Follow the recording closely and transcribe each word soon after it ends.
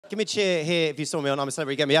Give me a cheer here if you saw me on I'm a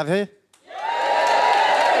Celebrity. Get me out of here.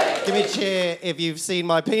 Yeah. Give me a cheer if you've seen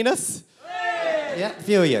my penis. Yeah, a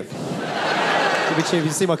few of you. Give me a cheer if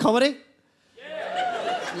you've seen my comedy.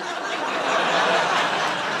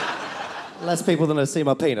 Less people than have seen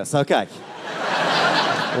my penis. Okay.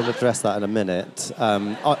 We'll address that in a minute.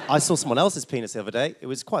 I saw someone else's penis the other day. It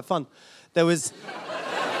was quite fun. Basically,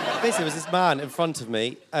 there was this man in front of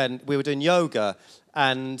me, and we were doing yoga,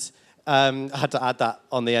 and I had to add that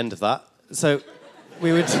on the end of that. So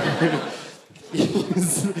we would...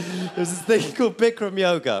 There's this thing called Bikram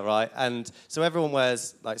yoga, right? And so everyone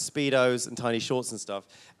wears, like, Speedos and tiny shorts and stuff.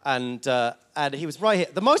 And he was right here.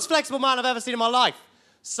 The most flexible man I've ever seen in my life.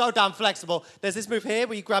 So damn flexible. There's this move here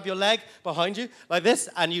where you grab your leg behind you, like this,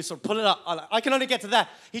 and you sort of pull it up. I can only get to there.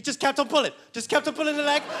 He just kept on pulling. Just kept on pulling the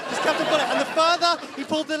leg. Just kept on pulling. And the further he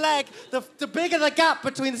pulled the leg, the bigger the gap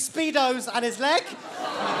between the Speedos and his leg.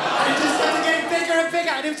 And it just started getting bigger and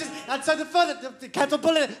bigger. And it was just, and so the further, he kept on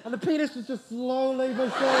pulling it, and the penis was just slowly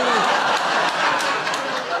but surely.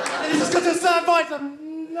 And he just got to a certain point, and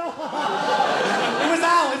no. It was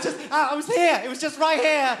out. It was just out. I was here. It was just right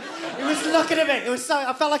here. It was looking at me. It was so.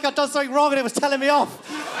 I felt like I'd done something wrong, and it was telling me off.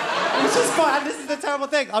 It was just fine. And this is the terrible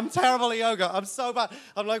thing. I'm terrible at yoga. I'm so bad.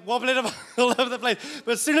 I'm like wobbling all over the place.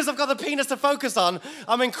 But as soon as I've got the penis to focus on,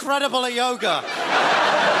 I'm incredible at yoga.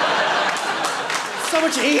 So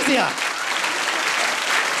much easier.